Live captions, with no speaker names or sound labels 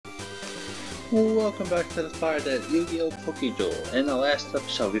Welcome back to the fire that Yu-Gi-Oh! Pokeduel. In the last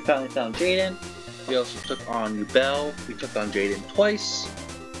episode, we finally found Jaden. We also took on Yubel. We took on Jaden twice.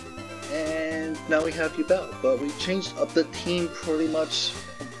 And now we have Yubel. But we changed up the team pretty much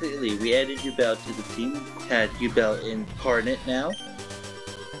completely. We added Yubel to the team. Had Yubel incarnate now.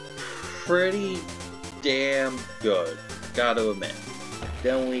 Pretty damn good, gotta admit.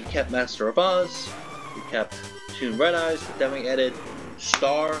 Then we kept Master of Oz. We kept Toon Red Eyes. Then we added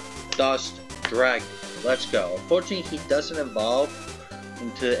Star Dust Dragon. Let's go. Unfortunately, he doesn't evolve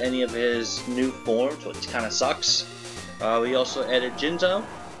into any of his new forms, which kind of sucks. We also added Jinzo,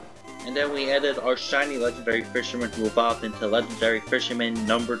 and then we added our shiny legendary fisherman who evolved into legendary fisherman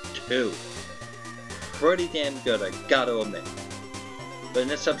number 2. Pretty damn good, I gotta admit. But in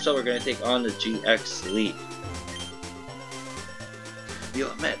this episode, we're going to take on the GX League. You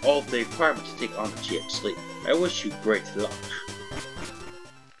have met all of the requirements to take on the GX League. I wish you great luck.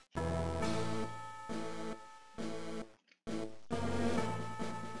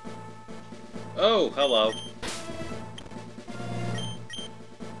 Oh, hello.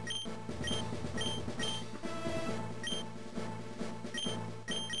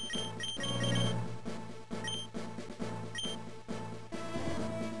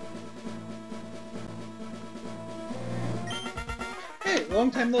 Hey, long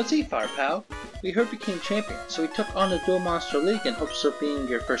time no see, Fire Pal. We heard you became champion, so we took on the Dual Monster League in hopes of being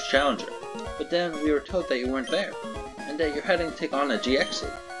your first challenger. But then we were told that you weren't there, and that you're heading to take on the GX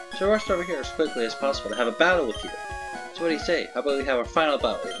League. So rush over here as quickly as possible to have a battle with you. So what do you say? How about we have our final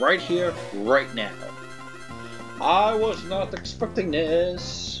battle right here, right now? I was not expecting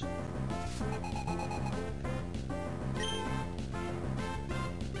this.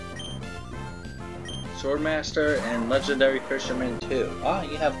 Swordmaster and Legendary Fisherman 2. Ah,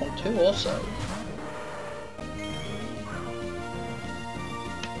 you have one too also.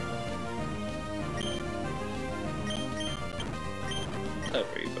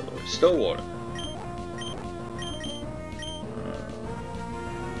 Still water.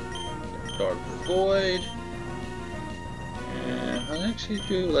 Dark Void. And I'll actually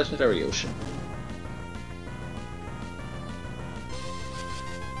do Legendary Ocean.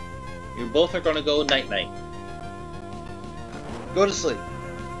 You both are gonna go night-night. Go to sleep.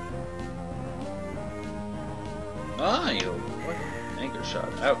 Ah, you what? Anchor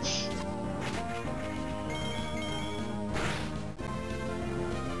shot. Ouch.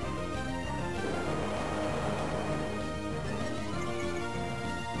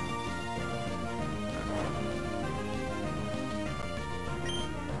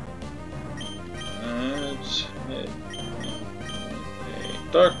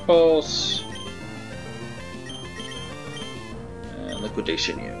 Dark Pulse and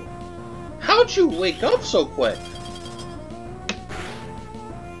Liquidation you. How'd you wake up so quick?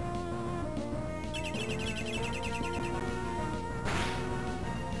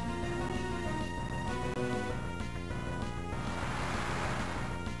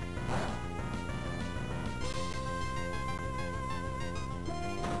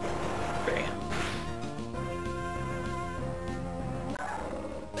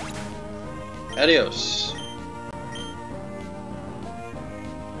 Adios.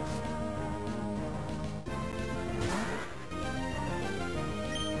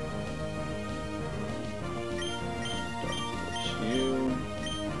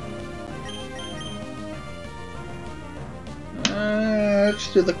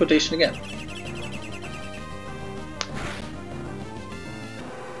 Let's do liquidation again.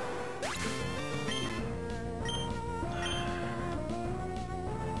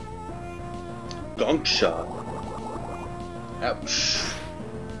 Gunk shot. Ouch.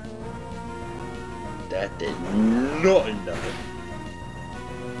 That did not enough.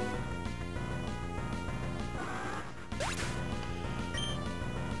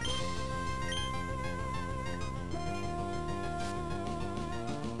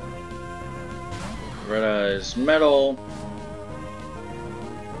 Red Eyes Metal.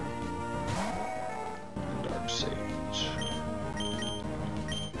 Dark Sage.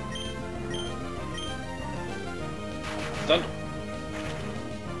 Thunder.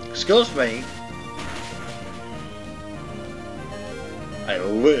 Excuse me. I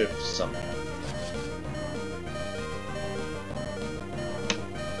live somehow.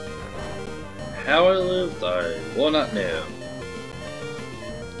 How I lived, I will not know.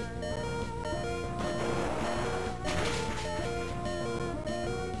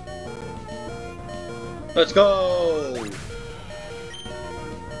 Let's go!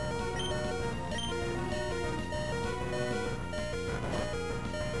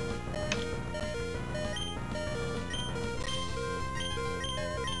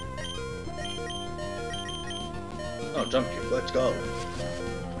 Oh, jump kick, let's go.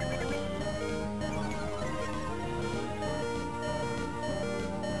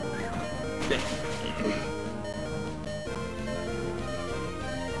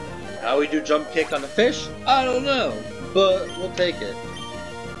 How we do jump kick on the fish? I don't know, but we'll take it.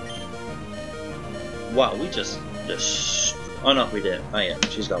 Wow, we just oh no, we did. Oh yeah,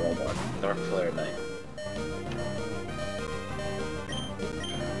 she's got one more. Dark Flare Knight.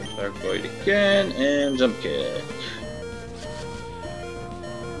 Dark Void again, and jump kick.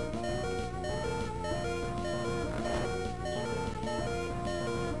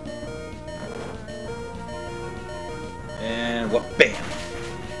 And what? Bam!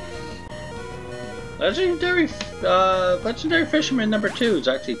 Legendary Fisherman number 2 is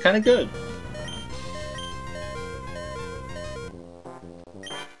actually kind of good.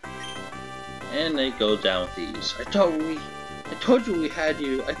 And they go down with these. I told you we had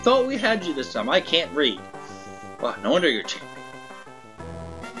you. I thought we had you this time. I can't read. Wow, no wonder you're champion.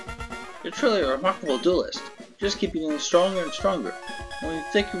 You're truly a remarkable duelist. You just keep getting stronger and stronger. When you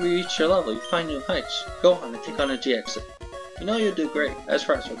think you reach your level, you find new heights. Go on and take on a GX. You know you'll do great. As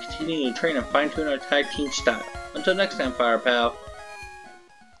for us, we'll continue to train and fine-tune our tag team style. Until next time, Fire Pal.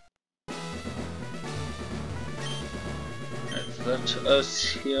 Alright, let us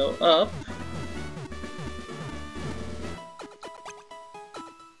heal up.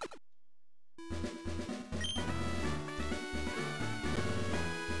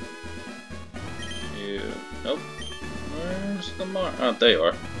 Nope. Where's the mark? Oh, there you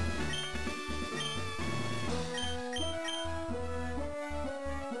are.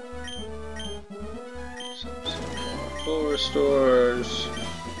 Some more full restores.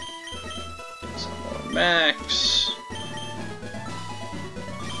 Get some more max.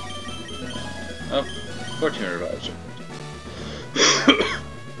 Oh, 14 revives.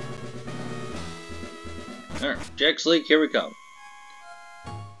 Alright, Jack's League, here we come.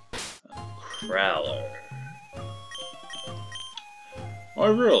 Crowler.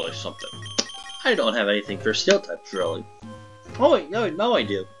 Oh, really? Something. I don't have anything for steel types, really. Oh wait, no, I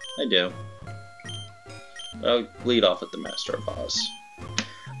do. I do. I'll lead off with the Master of Oz.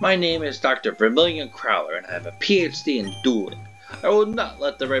 My name is Dr. Vermilion Crowler, and I have a PhD in dueling. I will not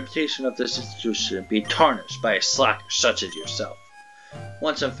let the reputation of this institution be tarnished by a slacker such as yourself.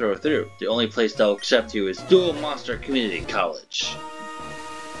 Once I'm through, the only place they'll accept you is Duel Monster Community College.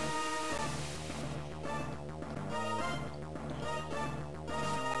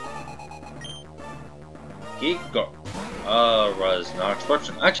 Geek go. Raz not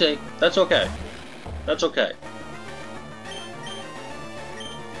fortune. Actually, that's okay. That's okay.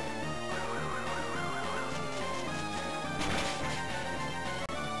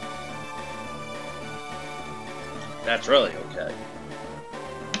 That's really okay.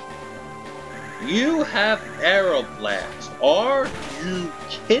 You have Arrow Blast. Are you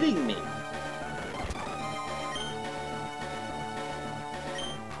kidding me?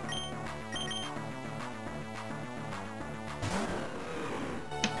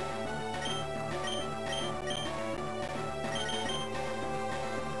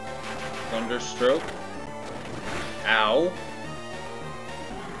 Thunderstroke. Ow.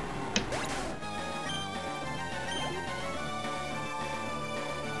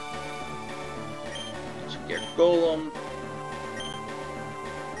 Let's get Golem.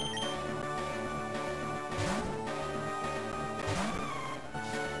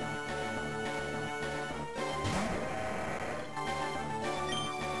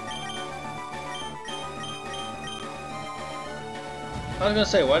 I was gonna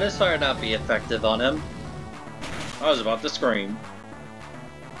say, why does fire not be effective on him? I was about to scream.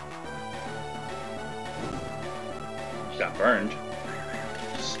 He got burned.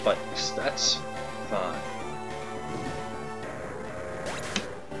 Spikes, that's fine.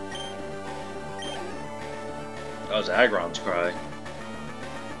 That was Agron's cry.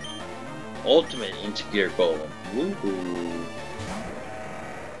 Ultimate into Gear Golem. Woohoo.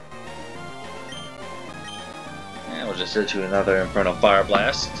 And we'll just issue another Infernal Fire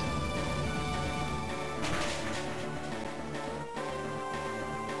Blast.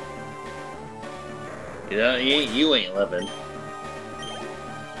 Yeah, you ain't living.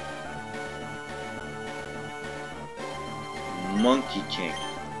 Monkey King.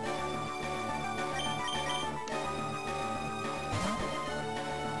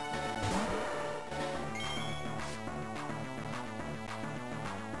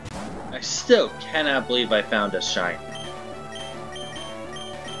 I still cannot believe I found a shiny.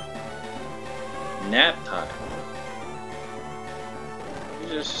 Nap time. You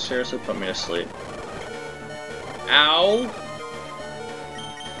just seriously put me to sleep. Ow!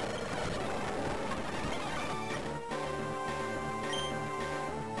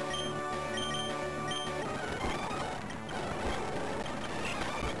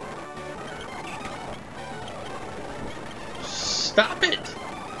 Stop it!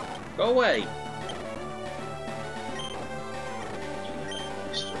 Go away!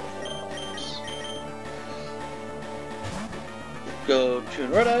 Go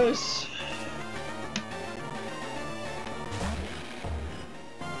Toon Red Eyes.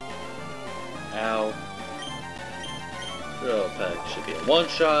 Ow. Drill Peck should be a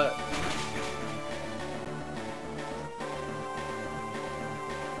one-shot.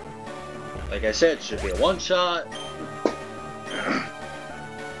 Like I said, it should be a one-shot.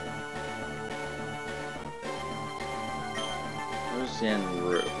 Where's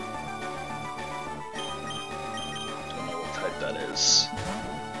Yanru? Don't know what type that is.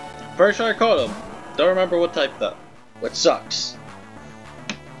 Pretty sure I caught him. Don't remember what type though. Which sucks.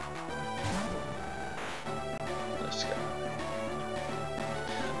 This guy.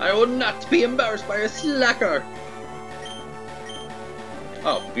 I will not be embarrassed by a slacker!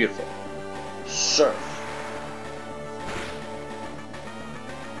 Oh, beautiful. Surf.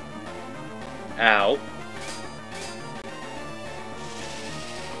 Ow.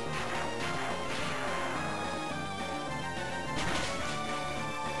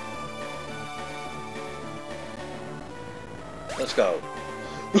 Let's go.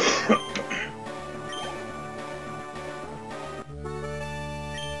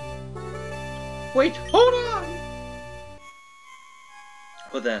 Wait, hold on!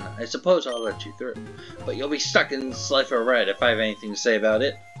 Well then, I suppose I'll let you through. But you'll be stuck in Slifer Red if I have anything to say about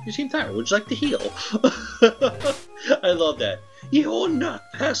it. You seem tired. Would you like to heal? I love that. You will not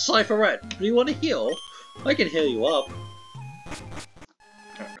pass Slifer Red. Do you want to heal? I can heal you up.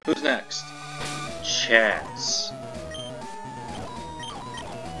 Right, who's next? Chaz.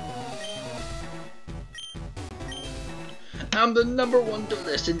 I'm the #1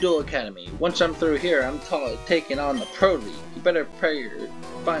 duelist in Duel Academy. Once I'm through here, I'm taking on the Pro League. You better prepare your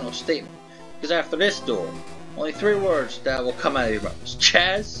final statement. Because after this duel, only 3 words that will come out of your mouth.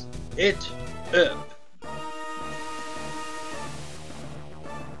 Chaz it up.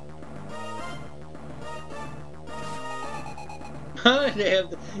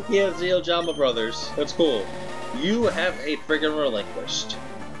 You have the Ojama brothers. That's cool. You have a friggin' relinquished.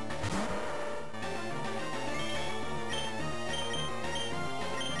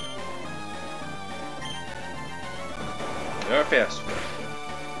 You're fast.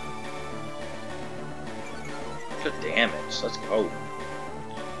 Good damage. Let's go.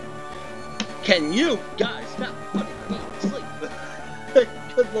 Can you guys stop putting me to sleep?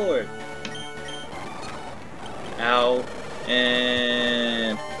 Good lord. Ow.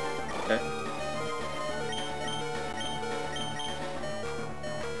 And... okay.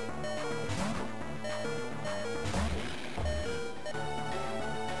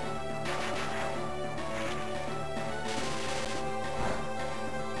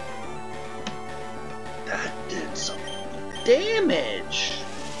 That did some damage.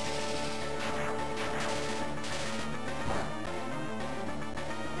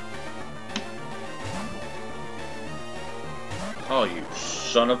 Oh, you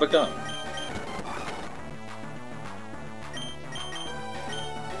son of a gun.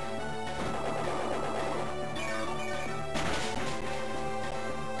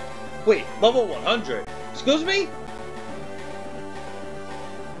 Wait, level 100? Excuse me?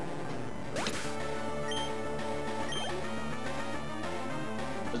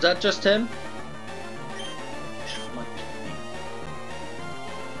 Was that just him?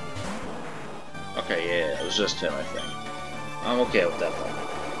 Okay, yeah, it was just him, I think. I'm okay with that though.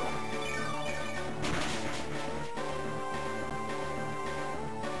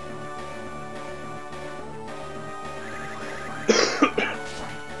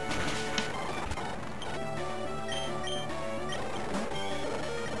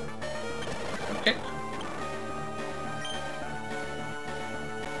 Okay.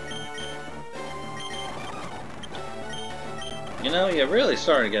 You know, you're really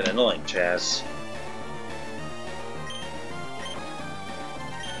starting to get annoying, Chaz.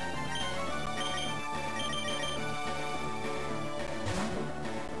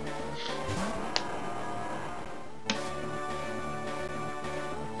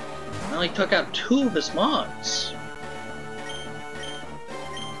 He took out 2 of his mons.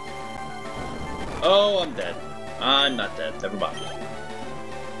 Oh, I'm dead. I'm not dead. Never mind.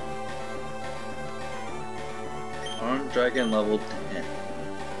 Armed Dragon level 10.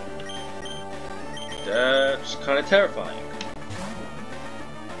 That's kind of terrifying.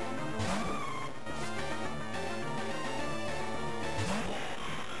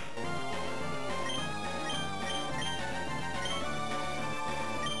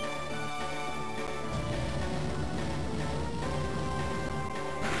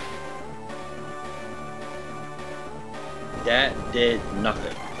 That did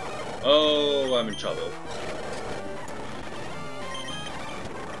nothing. Oh, I'm in trouble.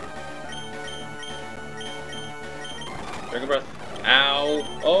 Take a breath.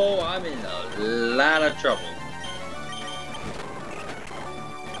 Ow. Oh, I'm in a lot of trouble.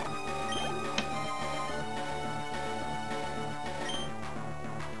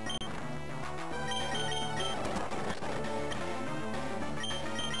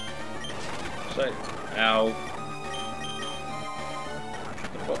 Say, ow.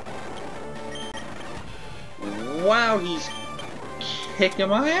 Wow, he's kicking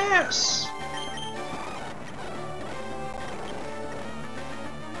my ass.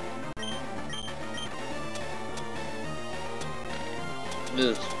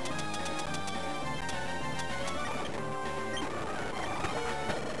 Ugh.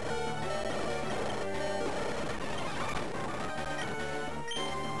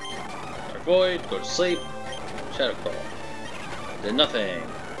 Void, go to sleep. Shadow Crawl. Did nothing.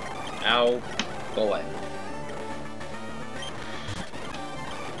 Ow. Go away.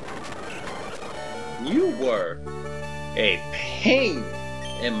 You were a pain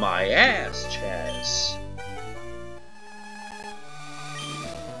in my ass, Chaz.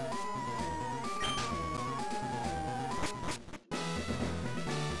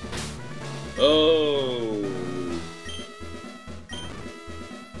 Oh.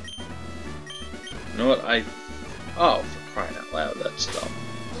 You know what? Oh, for crying out loud, that's dumb.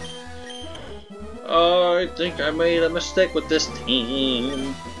 Oh, I think I made a mistake with this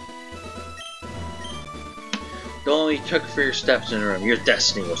team. Don't only took for your steps in the room, your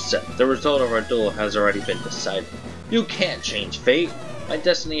destiny was set. The result of our duel has already been decided. You can't change fate. My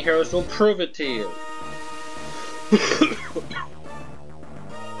destiny heroes will prove it to you.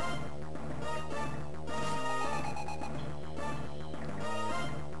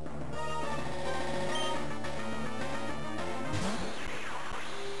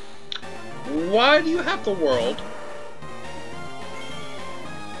 Why do you have the world?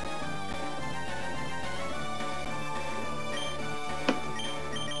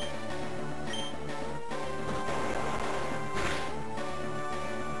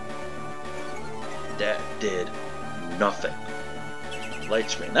 That did nothing.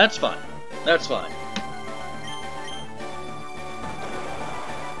 Light screen, that's fine. That's fine.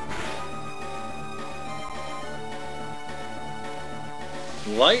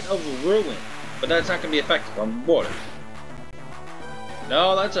 Light of Ruin. But that's not going to be effective on water.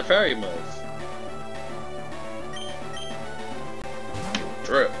 No, that's a fairy move.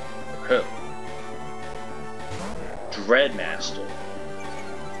 Drew. Who? Dreadmaster.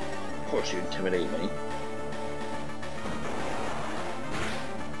 Of course you intimidate me.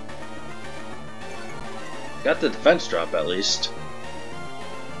 Got the defense drop at least.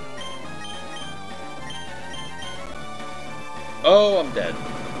 Oh, I'm dead.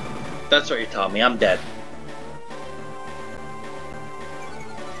 That's what you're telling me, I'm dead.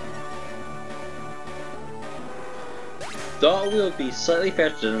 Thought we would be slightly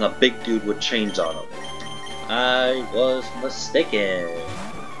faster than a big dude with chains on him. I was mistaken.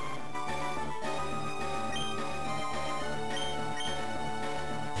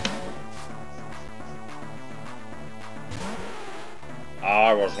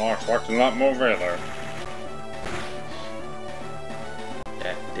 I was not expecting that move either.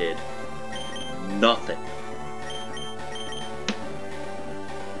 That did nothing.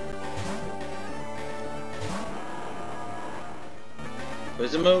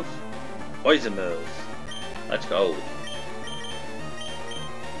 Poison move? Poison move. Let's go.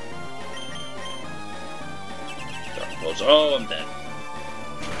 Oh, I'm dead.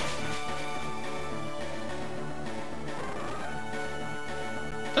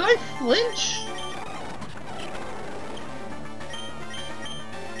 Did I flinch?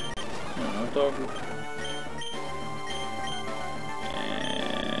 Dog.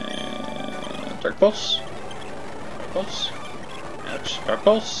 And Dark Pulse. Dark Pulse. Ouch. Dark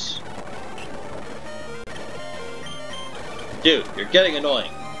Pulse. Dude, you're getting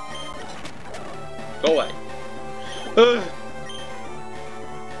annoying. Go away. Ugh.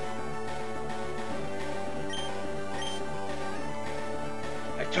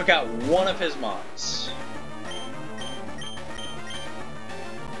 I took out one of his mons.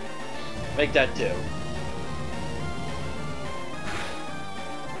 Make that two.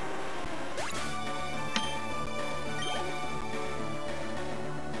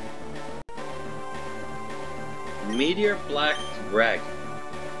 Meteor Black Dragon.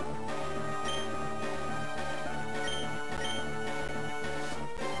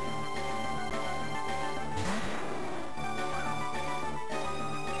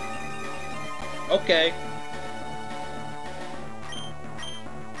 Okay.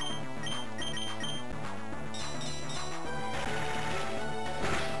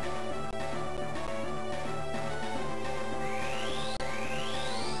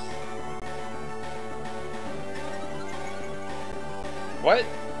 What?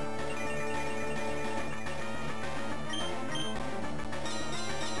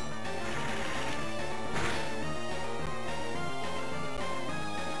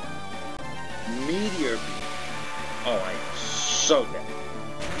 Meteor beam. Oh, I am so dead.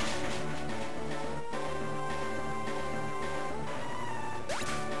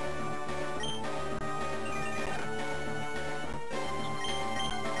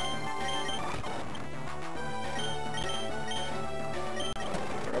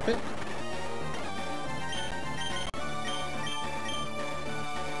 Drop it.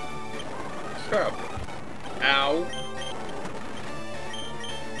 Drop it. Ow.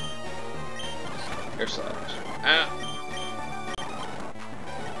 Air slash. Ah.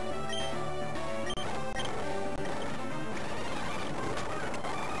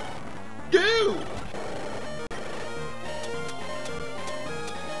 Dude!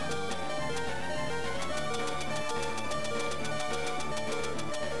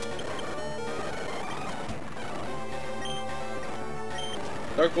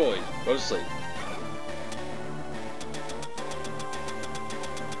 Dark Void, go to sleep.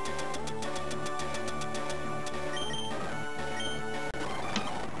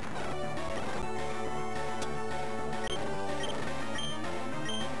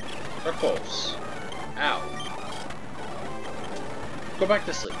 Dark Pulse. Ow. Go back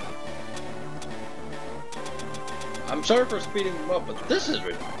to sleep. I'm sorry for speeding them up, but this is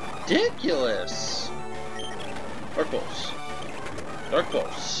ridiculous. Dark Pulse. Dark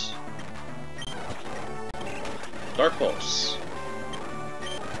Pulse. Dark Pulse.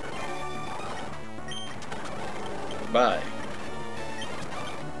 Bye.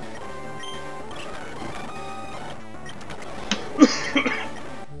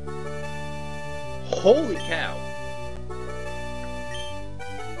 Holy cow.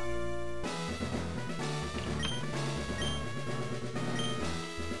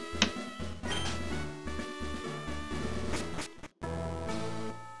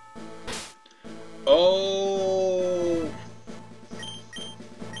 Oh,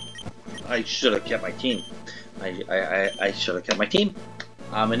 I should have kept my team. I should have kept my team.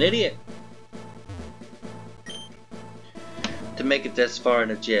 I'm an idiot. To make it this far in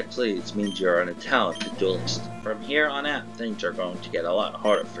a jet, please, means you're a talented duelist. From here on out, things are going to get a lot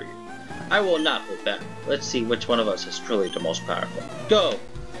harder for you. I will not hold back. Let's see which one of us is truly the most powerful. Go!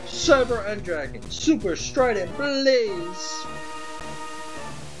 Cyber End Dragon, Super Strident Blaze!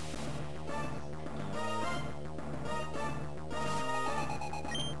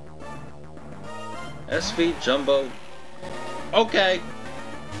 SV Jumbo. Okay.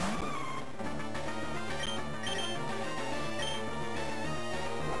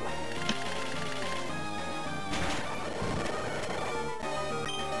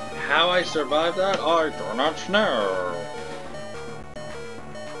 How I survived that, I do not know.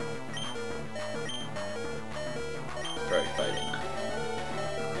 Very fighting.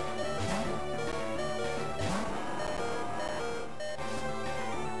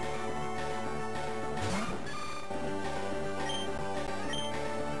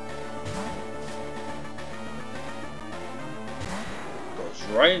 Goes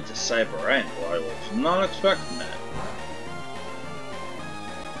right into Cyber End. Well, I was not expecting that.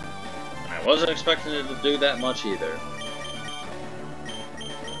 I wasn't expecting it to do that much either.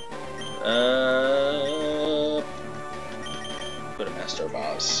 Go to Master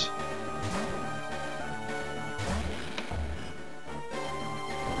Boss.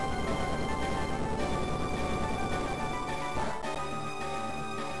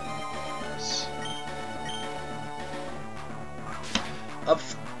 Yes.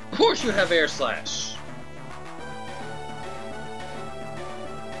 Of course you have Air Slash.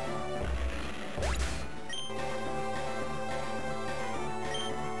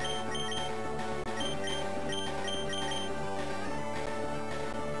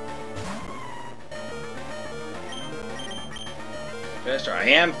 Faster. I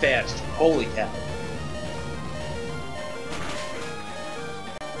am fast. Holy cow.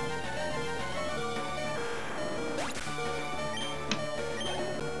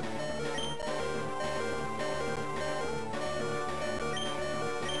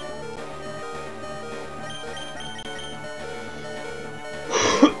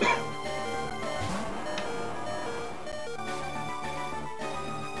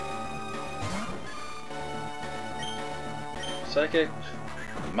 Psychic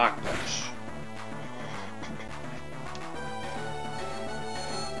Mach Punch.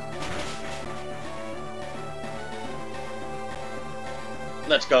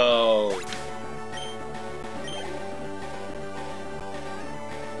 Let's go.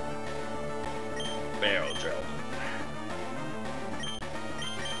 Barrel Drill.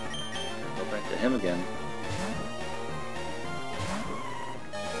 Back to him again.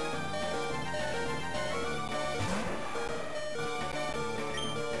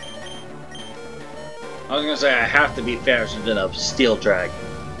 I was gonna say I have to be fair since it's a steel dragon.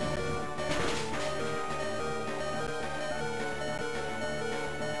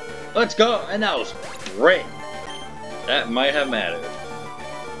 Let's go! And that was great! That might have mattered.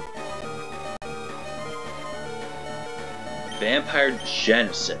 Vampire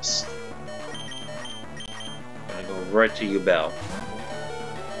Genesis. I'm gonna go right to you, Bell.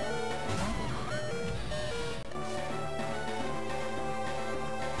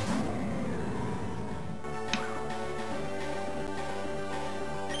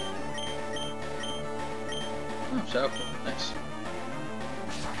 Oh, so cool. Nice.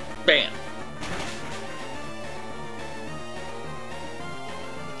 Bam!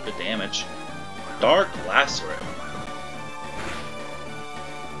 Good damage. Dark Lacerate.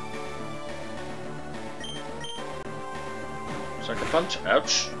 Sucker punch.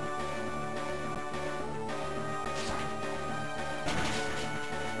 Ouch.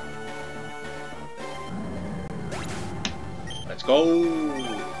 Let's go!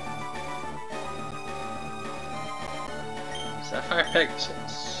 Sapphire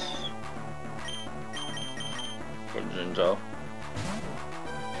Pegasus. Good Jinjo.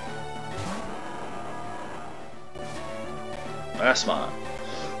 That's mine.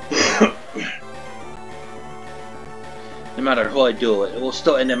 No matter who I do it, it will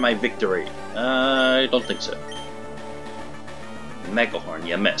still end in my victory. I don't think so. Megahorn,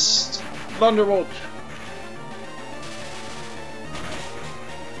 you missed. Thunderbolt!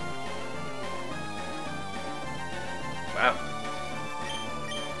 Wow.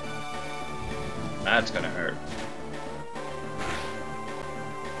 That's gonna hurt.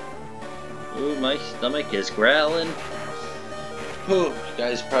 Ooh, my stomach is growling. Ooh, you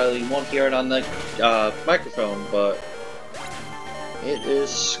guys probably won't hear it on the microphone, but it is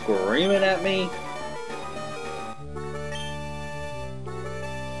screaming at me.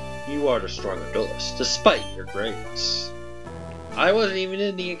 You are the stronger duelist, despite your grades. I wasn't even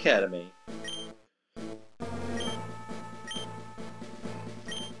in the academy.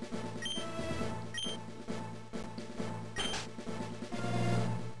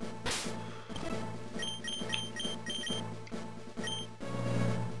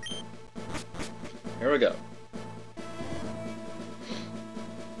 Here we go.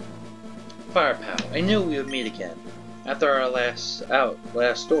 Firepower. I knew we would meet again. After our last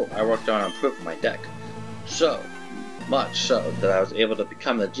duel, I worked on improving my deck. So much so that I was able to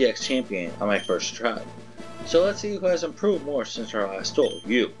become the GX champion on my first try. So let's see who has improved more since our last duel,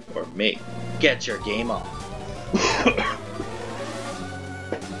 you or me. Get your game on.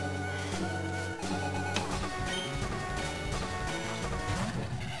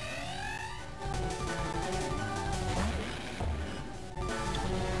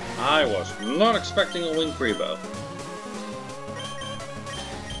 I was not expecting a Wing Freebo.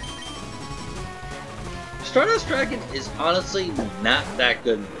 Stardust Dragon is honestly not that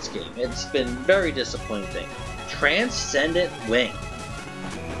good in this game. It's been very disappointing. Transcendent Wing.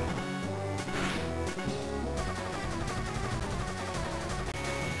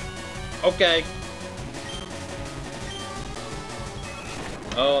 Okay.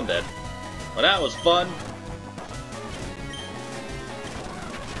 Oh, I'm dead. Well, that was fun.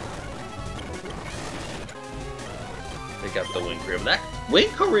 Pick up the Wing Karibo. That Wing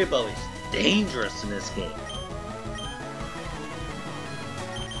Karibo is dangerous in this game.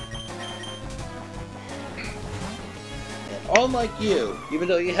 And unlike you, even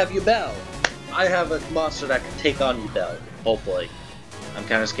though you have Yubel, I have a monster that can take on Yubel, hopefully. I'm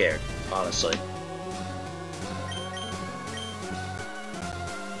kind of scared, honestly.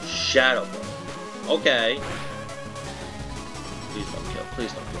 Shadow Ball. Okay. Please don't kill.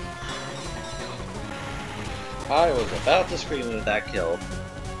 Please don't kill. I was about to scream with that kill.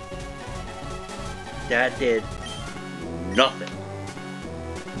 That did nothing.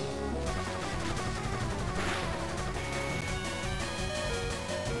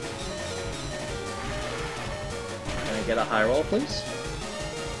 Can I get a high roll, please?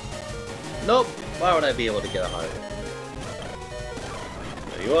 Nope. Why would I be able to get a high roll?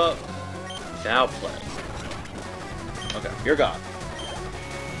 Fill you up. Foul play. Okay, you're gone.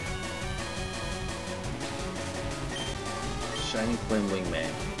 Shiny Flame Wingman.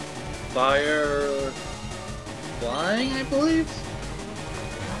 Fire... Flying, I believe?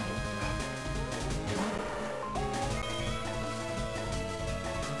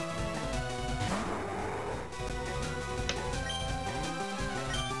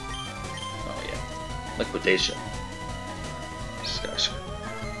 Oh yeah. Liquidation. Discussion.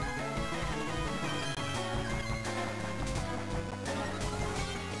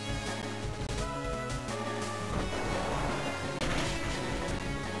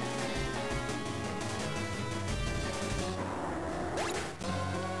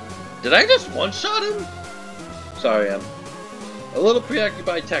 Did I just one-shot him? Sorry, I'm a little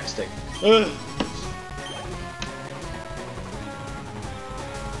preoccupied texting. Ugh.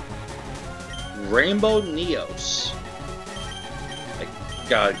 Rainbow Neos. I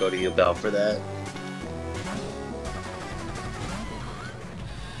gotta go to you, Bell, for that.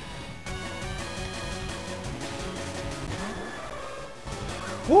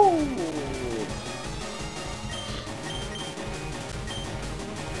 Woo!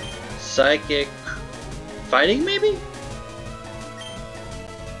 Psychic fighting, maybe?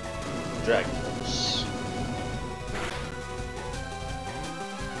 Dragon Pulse.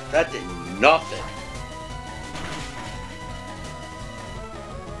 That did nothing.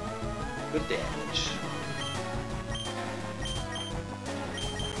 Good damage.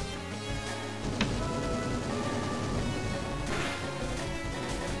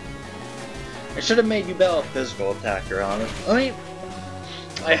 I should have made you Bell a physical attacker on it. I mean,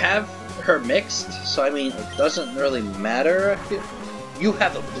 I have her mixed, so I mean, it doesn't really matter. You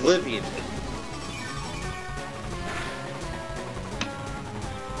have Oblivion.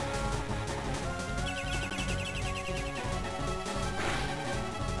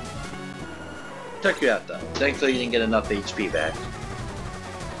 Took you out though. Thankfully you didn't get enough HP back.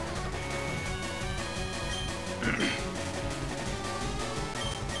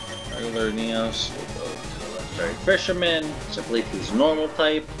 Regular Neos will go to the Legendary Fisherman, so I believe he's normal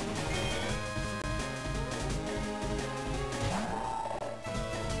type.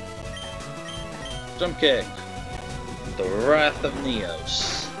 Jump kick. The Wrath of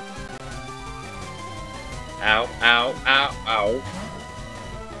Neos. Ow, ow, ow, ow.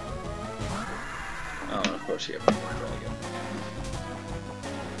 Oh, and of course you have one more dragon.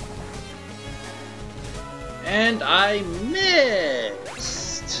 And I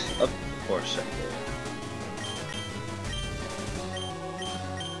missed! Of course I did.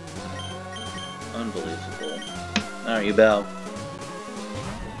 Unbelievable. Alright, you Bell.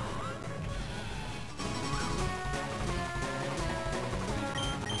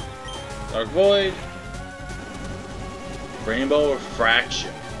 Dark Void. Rainbow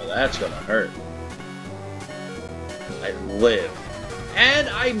Refraction. Oh, that's gonna hurt. I live. And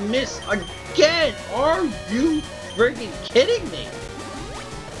I miss again! Are you freaking kidding me?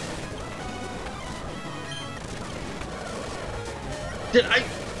 Did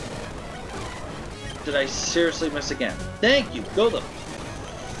I seriously miss again? Thank you! Go the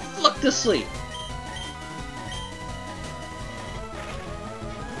fuck to sleep!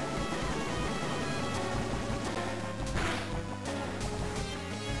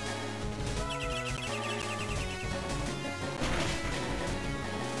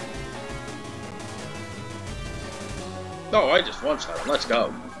 No, I just one-shot him. Let's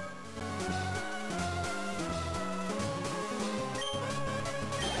go.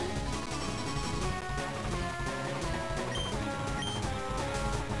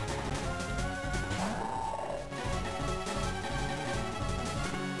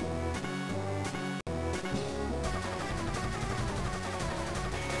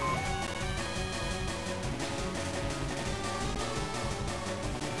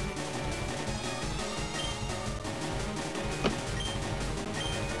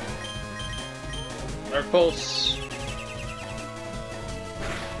 Dark Pulse.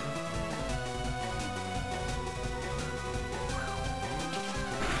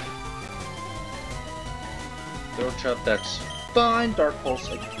 Throat Chop, that's fine. Dark Pulse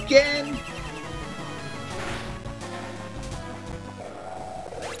again.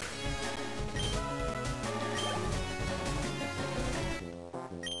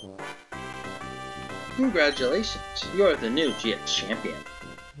 Congratulations, you're the new GX champion.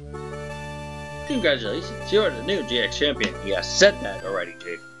 Congratulations, you're the new GX champion. Yeah, said that already,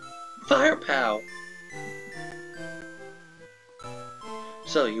 Jake. Firepower!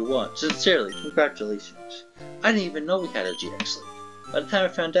 So you won. Sincerely, congratulations. I didn't even know we had a GX league. By the time I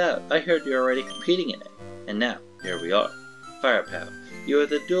found out, I heard you were already competing in it. And now, here we are. Firepower, you are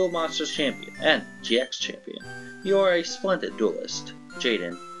the Duel Monsters champion and GX champion. You are a splendid duelist.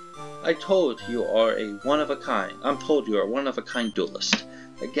 Jaden, I'm told you are a one-of-a-kind duelist.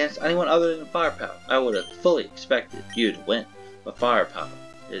 Against anyone other than Firepower, I would have fully expected you to win, but Firepower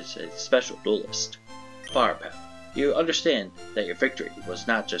is a special duelist. Firepower, you understand that your victory was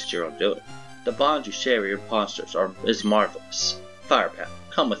not just your own doing. The bond you share with your monsters is marvelous. Firepower,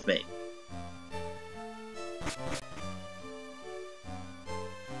 come with me.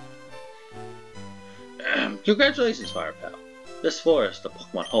 Congratulations, Firepower. This floor is the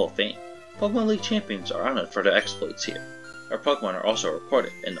Pokemon Hall of Fame. Pokemon League champions are honored for their exploits here. Our Pokemon are also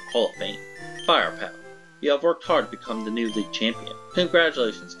recorded in the Hall of Fame. Firepower, You have worked hard to become the new league champion.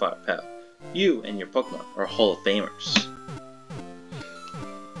 Congratulations, Fire Pal. You and your Pokemon are Hall of Famers.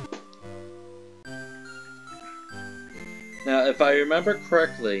 Now, if I remember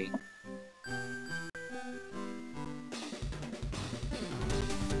correctly,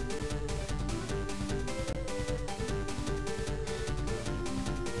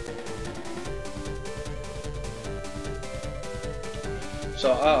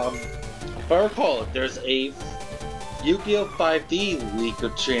 if I recall, there's a Yu-Gi-Oh! 5D League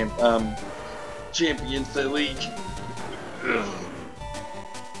of Champions League.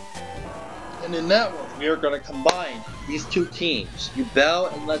 And in that one, we are going to combine these two teams.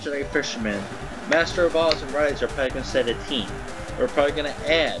 Yubel and Legendary Fisherman, Master of Oz and Rise are probably going to set a team. We're probably going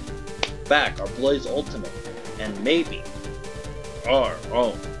to add back our Blaze Ultimate and maybe our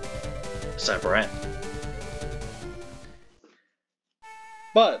own Cyber End.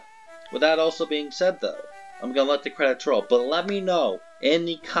 But, with that also being said though, I'm going to let the credits roll, but let me know in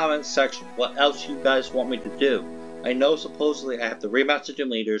the comments section what else you guys want me to do. I know supposedly I have to rematch the Gym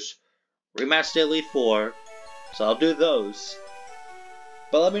Leaders, rematch the Elite Four, so I'll do those.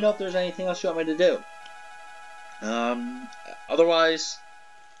 But let me know if there's anything else you want me to do. Otherwise,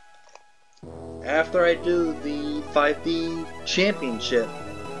 after I do the 5D Championship,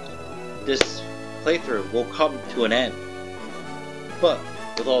 this playthrough will come to an end. But,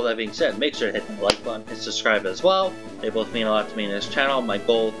 with all that being said, make sure to hit the like button and subscribe as well. They both mean a lot to me in this channel. My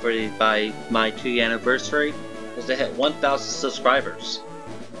goal by my 2-year anniversary is to hit 1,000 subscribers.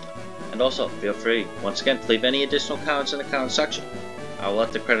 And also, feel free, once again, to leave any additional comments in the comment section. I will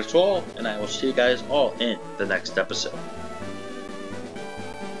let the credits roll, and I will see you guys all in the next episode.